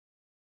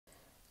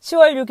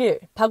10월 6일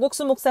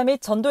박옥수 목사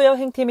및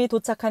전도여행팀이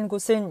도착한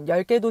곳은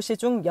 10개 도시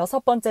중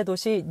 6번째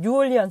도시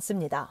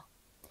뉴올리언스입니다.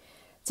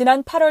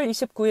 지난 8월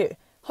 29일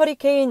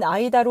허리케인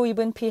아이다로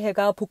입은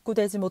피해가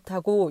복구되지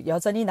못하고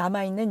여전히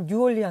남아있는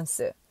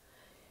뉴올리언스.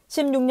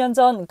 16년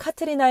전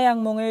카트리나의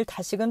악몽을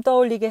다시금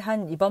떠올리게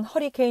한 이번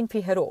허리케인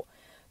피해로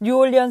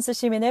뉴올리언스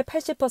시민의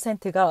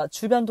 80%가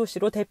주변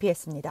도시로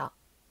대피했습니다.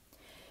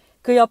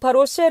 그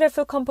여파로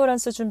CLF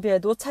컨퍼런스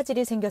준비에도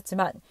차질이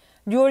생겼지만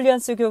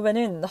뉴올리언스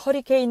교회는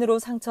허리케인으로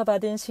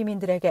상처받은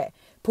시민들에게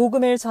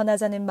복음을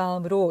전하자는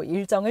마음으로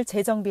일정을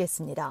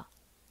재정비했습니다.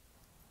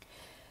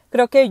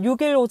 그렇게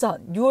 6일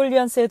오전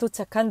뉴올리언스에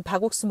도착한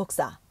박옥수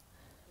목사.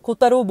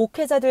 곧바로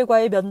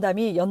목회자들과의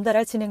면담이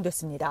연달아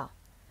진행됐습니다.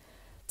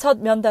 첫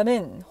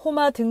면담은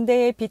호마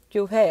등대의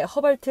빛교회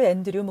허벌트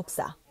앤드류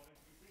목사.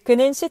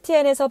 그는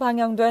CTN에서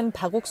방영된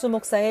박옥수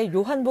목사의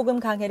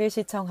요한복음 강해를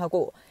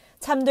시청하고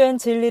참된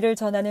진리를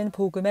전하는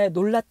복음에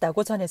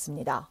놀랐다고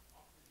전했습니다.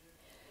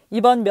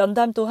 이번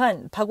면담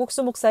또한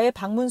박옥수 목사의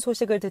방문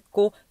소식을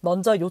듣고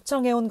먼저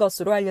요청해온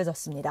것으로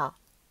알려졌습니다.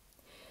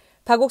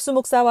 박옥수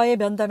목사와의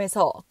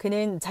면담에서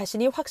그는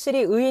자신이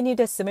확실히 의인이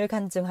됐음을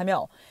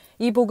간증하며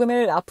이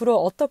복음을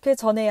앞으로 어떻게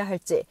전해야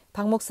할지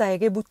박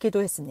목사에게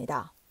묻기도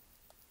했습니다.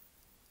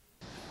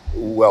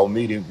 Well,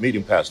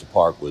 meeting Pastor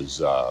Park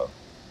was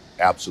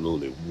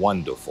absolutely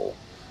wonderful.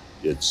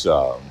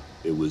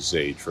 It was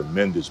a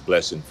tremendous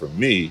blessing for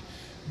me,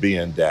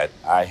 being that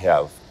I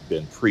have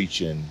been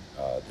preaching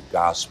the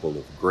gospel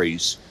of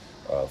grace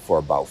for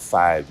about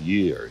 5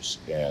 years,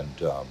 and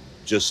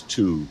just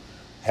to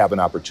have an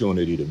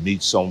opportunity to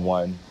meet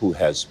someone who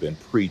has been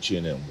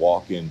preaching and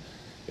walking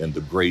in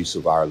the grace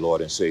of our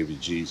Lord and Savior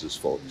Jesus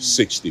for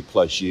 60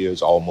 plus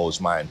years, almost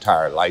my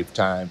entire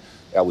lifetime,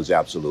 that was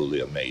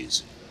absolutely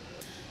amazing.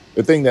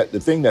 The thing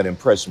that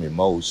impressed me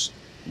most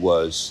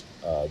was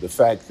the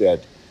fact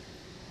that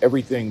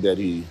everything that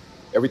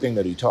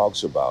he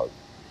talks about,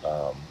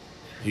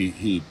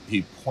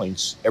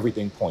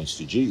 everything points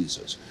to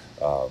Jesus.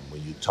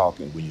 When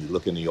you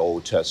look in the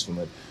Old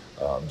Testament,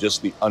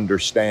 just the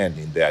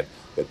understanding that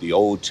the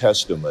Old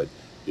Testament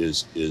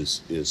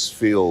is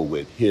filled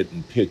with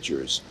hidden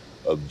pictures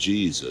of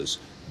Jesus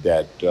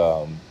that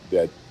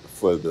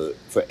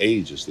for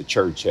ages the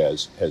church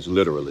has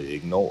literally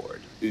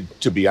ignored.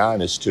 To be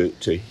honest,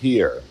 to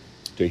hear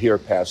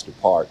Pastor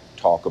Park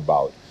talk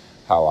about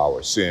how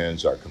our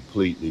sins are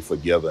completely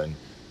forgiven,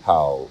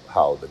 how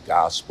the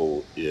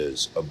gospel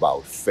is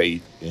about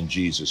faith in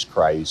Jesus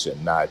Christ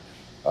and not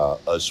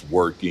us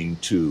working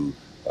to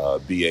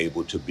be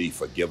able to be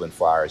forgiven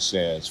for our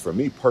sins. For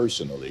me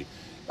personally,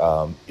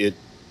 it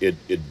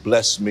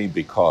blessed me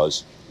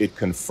because it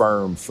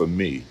confirmed for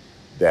me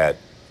that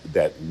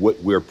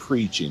what we're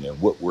preaching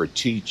and what we're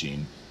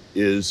teaching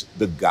is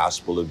the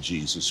gospel of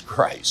Jesus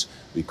Christ,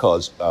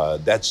 because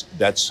that's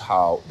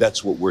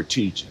what we're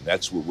teaching.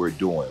 That's what we're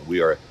doing.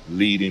 We are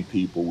leading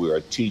people. We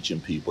are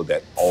teaching people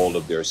that all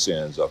of their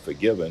sins are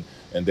forgiven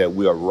and that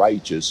we are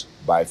righteous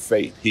by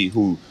faith. He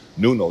who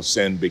knew no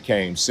sin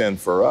became sin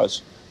for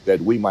us,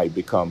 that we might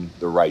become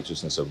the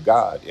righteousness of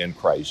God in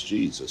Christ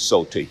Jesus.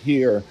 So to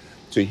hear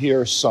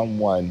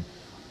someone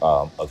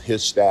of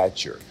his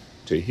stature,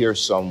 to hear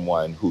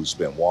someone who's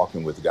been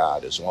walking with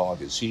God as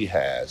long as he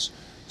has,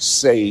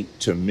 say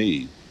to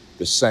me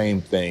the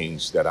same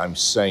things that I'm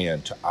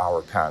saying to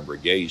our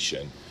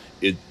congregation,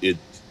 it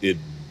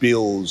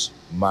builds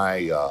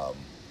my,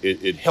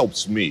 it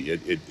helps me.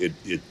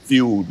 It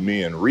fueled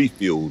me and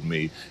refueled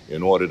me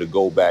in order to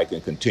go back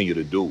and continue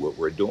to do what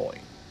we're doing.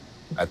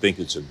 I think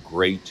it's a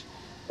great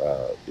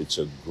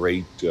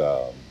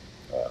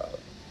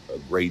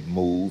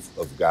move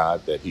of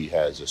God that he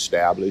has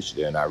established,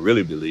 and I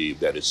really believe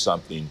that it's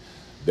something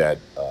that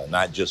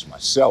not just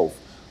myself,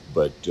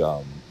 but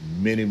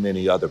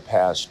many other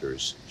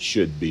pastors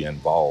should be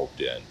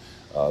involved in,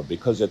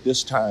 because at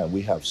this time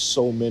we have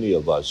so many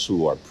of us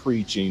who are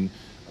preaching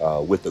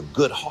with a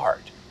good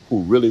heart,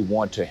 who really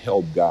want to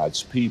help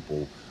God's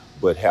people,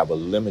 but have a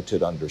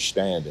limited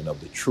understanding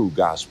of the true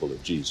gospel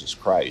of Jesus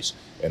Christ.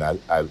 And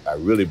I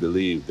really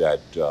believe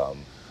that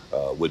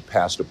what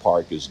Pastor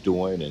Park is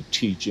doing and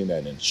teaching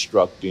and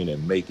instructing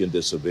and making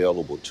this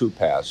available to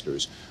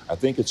pastors, I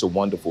think it's a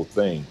wonderful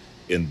thing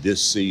in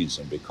this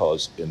season,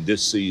 because in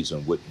this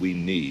season what we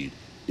need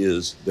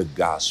is the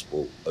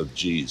gospel of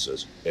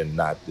Jesus and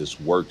not this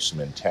works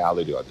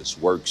mentality or this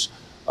works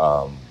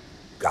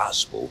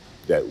gospel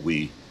that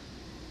we've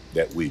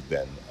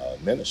been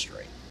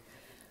ministering.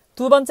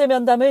 두 번째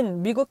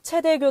면담은 미국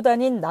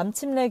최대교단인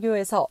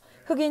남침례교에서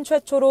흑인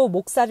최초로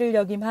목사를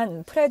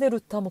역임한 프레드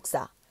루터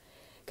목사.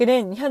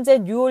 그는 현재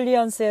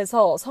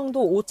뉴올리언스에서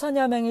성도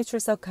 5천여 명이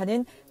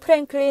출석하는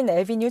프랭클린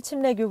애비뉴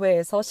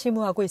침례교회에서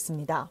심우하고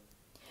있습니다.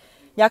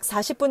 약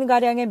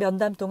 40분가량의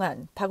면담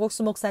동안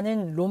박옥수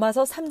목사는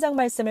로마서 3장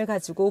말씀을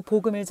가지고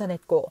복음을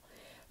전했고,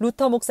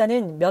 루터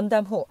목사는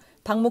면담 후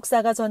박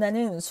목사가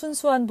전하는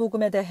순수한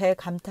복음에 대해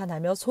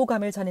감탄하며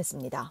소감을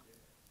전했습니다.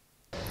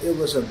 It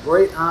was a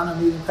great honor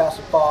meeting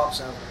Pastor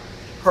Parks. I've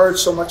heard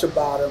so much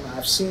about him.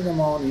 I've seen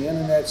him on the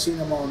internet, seen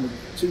him on the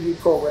TV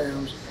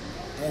programs,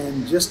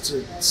 and just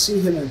to see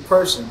him in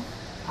person,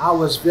 I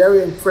was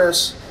very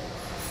impressed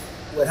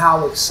with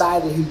how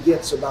excited he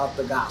gets about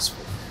the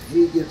gospel.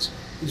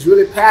 He's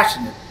really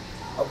passionate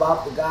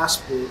about the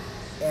gospel,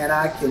 and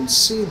I can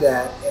see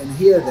that and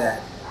hear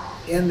that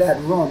in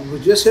that room. It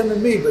was just him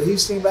and me, but he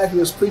seemed like he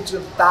was preaching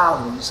to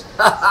thousands.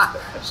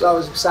 So I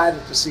was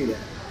excited to see that.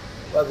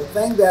 But the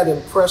thing that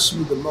impressed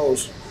me the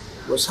most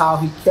was how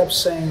he kept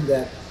saying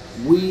that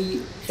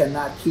we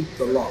cannot keep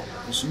the law.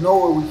 There's no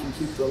way we can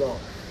keep the law.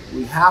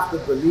 We have to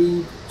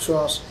believe,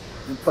 trust,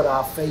 and put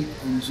our faith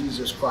in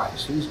Jesus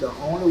Christ. He's the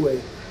only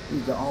way.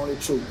 He's the only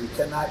truth. We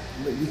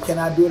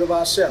cannot do it of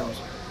ourselves.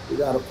 We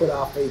got to put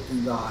our faith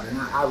in God. And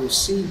I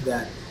received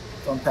that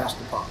from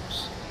Pastor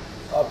Parks.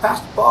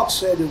 Pastor Parks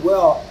said it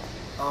well.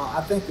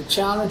 I think the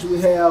challenge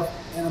we have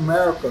in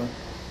America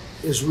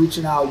is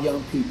reaching our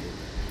young people.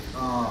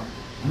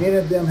 Many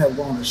of them have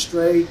gone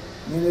astray.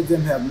 Many of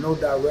them have no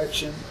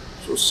direction.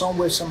 So some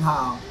way,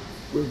 somehow,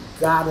 we've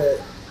got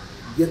to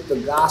get the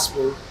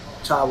gospel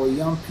to our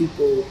young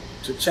people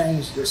to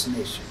change this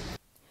nation.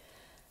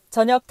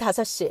 저녁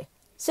 5시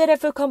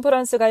CLF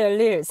컨퍼런스가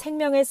열릴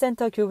생명의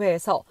센터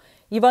교회에서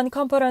이번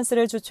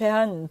컨퍼런스를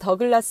주최한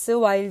더글라스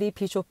와일리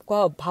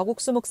비숍과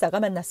박옥수 목사가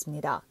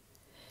만났습니다.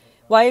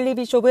 와일리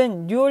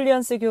비숍은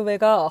뉴올리언스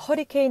교회가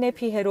허리케인의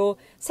피해로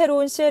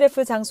새로운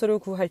CLF 장소를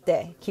구할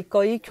때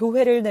기꺼이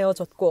교회를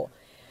내어줬고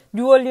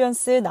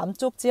뉴올리언스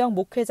남쪽 지역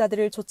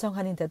목회자들을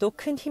초청하는 데도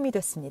큰 힘이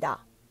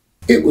됐습니다.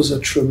 It was a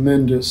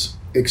tremendous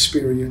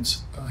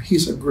experience.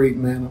 He's a great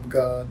man of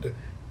God,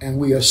 and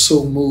we are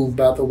so moved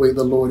by the way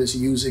the Lord is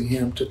using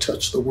him to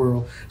touch the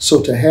world.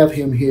 So to have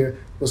him here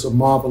was a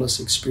marvelous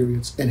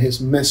experience, and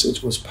his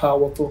message was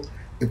powerful,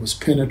 it was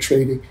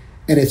penetrating,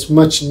 and it's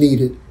much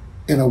needed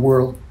in a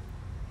world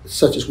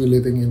such as we're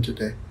living in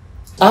today.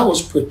 I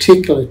was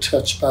particularly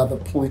touched by the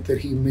point that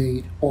he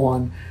made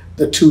on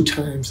the 2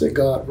 times that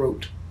God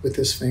wrote with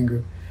his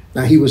finger.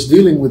 Now, he was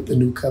dealing with the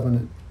new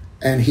covenant,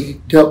 and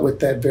he dealt with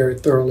that very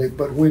thoroughly.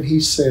 But when he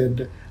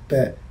said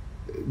that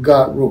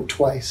God wrote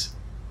twice,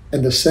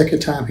 and the second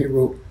time he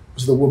wrote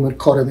was the woman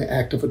caught in the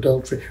act of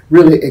adultery,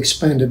 really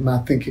expanded my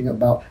thinking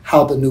about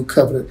how the new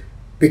covenant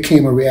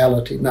became a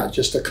reality, not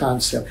just a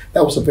concept.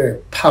 That was a very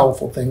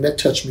powerful thing. That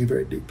touched me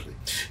very deeply.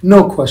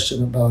 No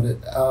question about it.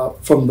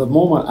 From the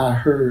moment I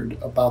heard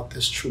about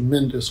this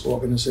tremendous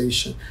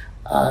organization,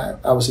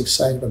 I was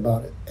excited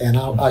about it, and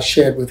I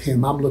shared with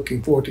him. I'm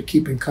looking forward to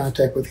keeping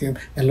contact with him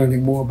and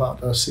learning more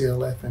about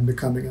ㅡCLF and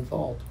becoming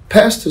involved.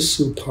 Pastor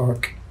Sue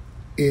Park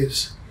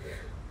is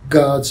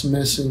God's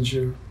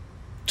messenger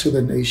to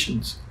the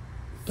nations,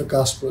 the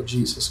gospel of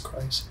Jesus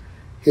Christ.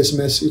 His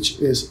message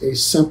is a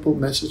simple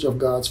message of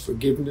God's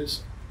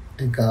forgiveness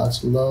and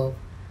God's love,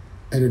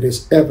 and it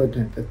is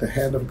evident that the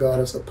hand of God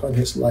is upon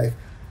his life,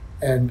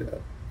 and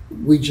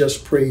we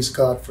just praise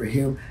God for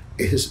him.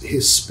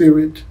 His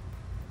spirit,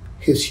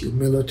 his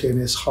humility, and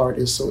his heart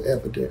is so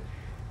evident.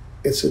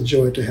 It's a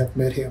joy to have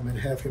met him and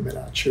have him in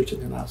our church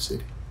and in our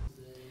city.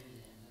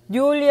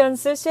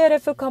 뉴올리언스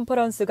CLF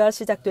컨퍼런스가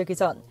시작되기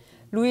전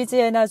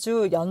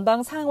루이지애나주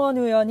연방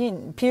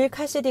상원의원인 빌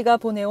카시디가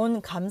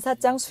보내온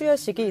감사장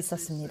수여식이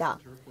있었습니다.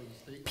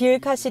 빌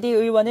카시디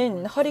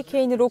의원은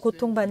허리케인으로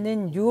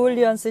고통받는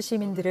뉴올리언스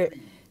시민들을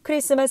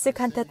크리스마스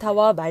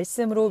칸타타와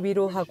말씀으로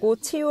위로하고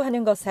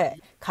치유하는 것에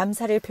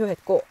감사를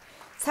표했고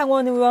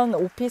상원의원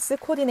오피스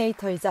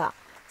코디네이터이자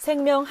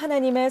생명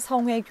하나님의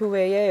성회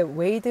교회의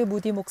웨이드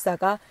무디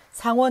목사가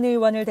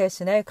상원의원을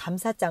대신해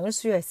감사장을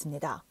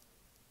수여했습니다.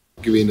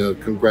 Giving a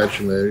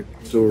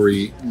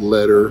congratulatory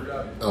letter,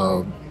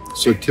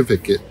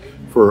 certificate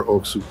for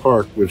Oak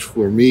Park, which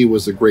for me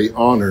was a great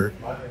honor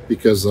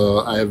because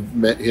I have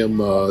met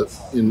him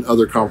in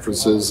other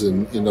conferences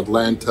in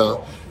Atlanta,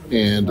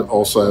 and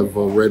also I've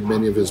read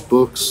many of his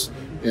books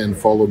and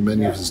followed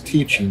many of his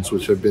teachings,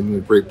 which have been a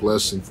great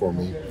blessing for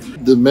me.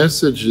 The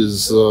message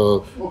is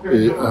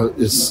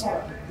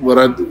what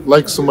I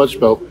like so much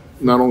about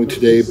not only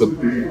today, but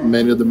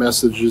many of the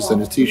messages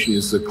and his teaching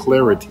is the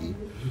clarity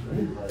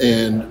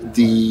and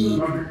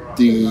the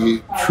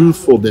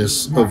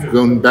truthfulness of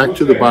going back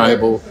to the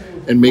Bible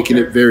and making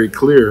it very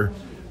clear.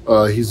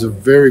 He's a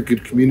very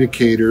good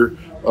communicator,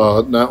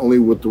 not only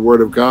with the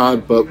Word of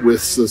God, but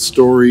with the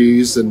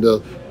stories and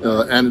the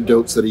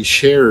anecdotes that he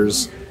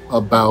shares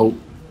about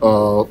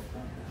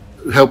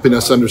helping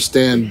us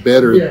understand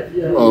better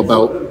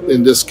about,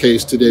 in this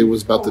case today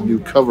was about the new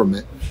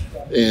covenant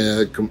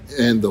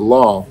and the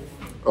law.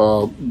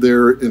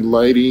 They're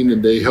enlightening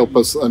and they help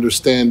us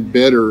understand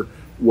better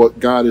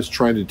what God is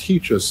trying to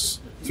teach us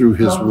through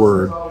his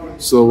word.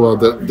 So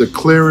the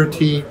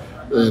clarity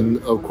and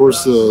of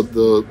course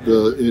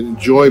the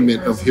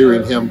enjoyment of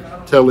hearing him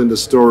telling the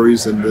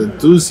stories and the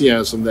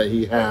enthusiasm that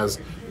he has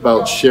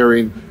about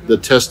sharing the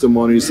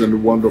testimonies and the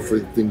wonderful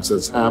things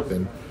that's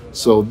happened.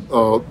 So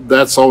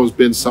that's always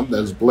been something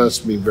that's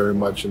blessed me very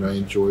much and I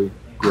enjoy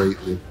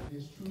greatly.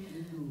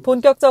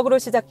 본격적으로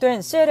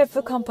시작된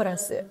CLF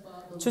컨퍼런스.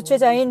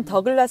 주최자인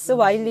더글라스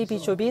와일리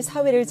비숍이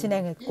사회를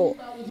진행했고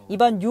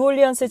이번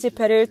뉴올리언스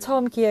집회를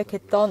처음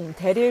기획했던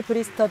데릴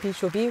브리스터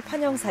비숍이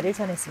환영사를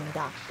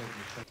전했습니다.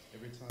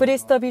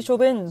 브리스터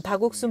비숍은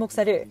박옥수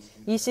목사를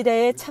이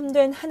시대의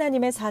참된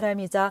하나님의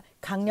사람이자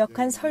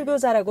강력한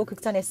설교자라고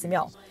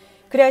극찬했으며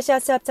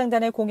그라시아스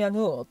합창단의 공연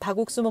후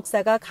박옥수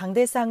목사가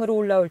강대상으로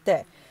올라올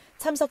때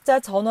참석자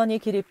전원이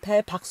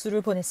기립해 박수를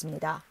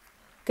보냈습니다.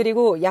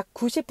 그리고 약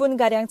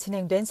 90분가량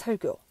진행된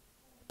설교.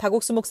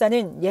 박옥수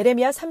목사는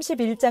예레미야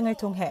 31장을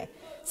통해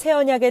새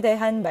언약에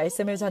대한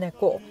말씀을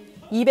전했고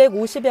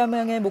 250여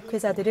명의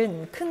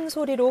목회자들은 큰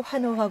소리로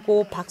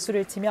환호하고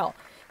박수를 치며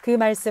그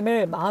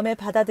말씀을 마음에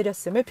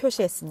받아들였음을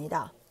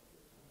표시했습니다.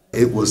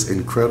 It was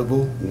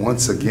incredible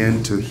once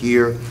again to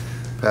hear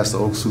Pastor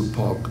Oksu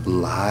talk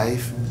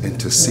live and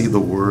to see the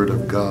Word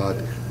of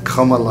God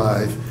come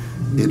alive.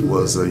 It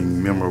was a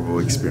memorable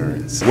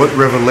experience. What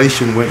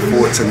revelation went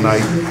forth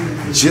tonight,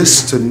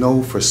 just to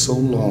know for so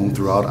long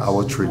throughout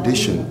our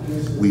tradition,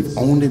 we've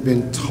only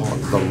been taught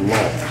the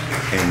law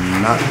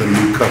and not the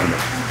new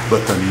covenant.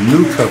 But the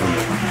new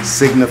covenant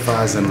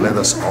signifies and let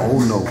us all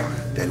know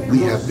that we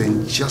have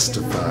been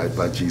justified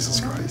by Jesus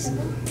Christ.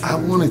 I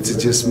wanted to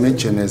just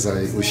mention, as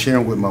I was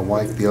sharing with my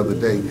wife the other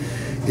day,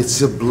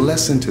 it's a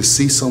blessing to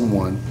see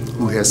someone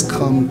who has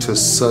come to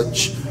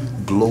such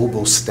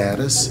global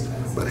status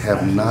but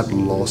have not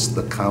lost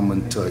the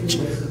common touch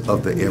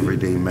of the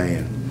everyday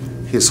man.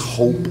 His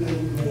hope,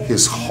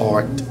 his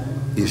heart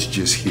is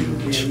just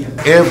huge.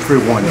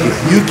 Everyone,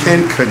 if you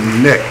can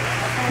connect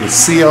with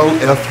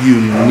CLF, you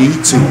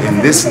need to.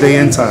 In this day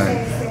and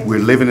time, we're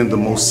living in the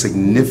most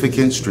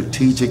significant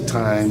strategic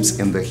times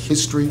in the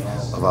history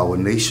of our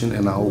nation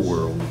and our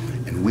world.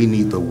 And we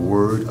need the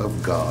Word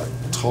of God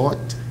taught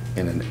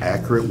in an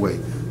accurate way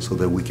so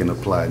that we can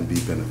apply and be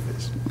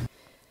beneficial.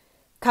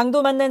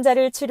 강도 맞는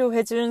자를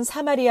치료해준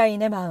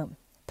사마리아인의 마음,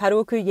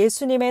 바로 그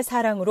예수님의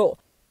사랑으로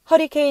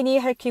허리케인이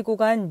핥히고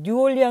간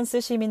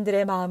뉴올리언스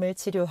시민들의 마음을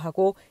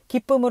치료하고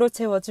기쁨으로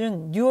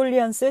채워준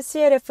뉴올리언스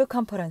CLF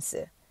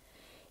컨퍼런스.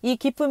 이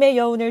기쁨의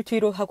여운을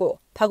뒤로 하고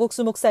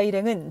박옥수 목사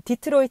일행은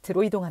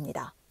디트로이트로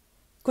이동합니다.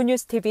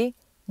 굿뉴스TV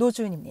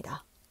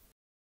노주은입니다.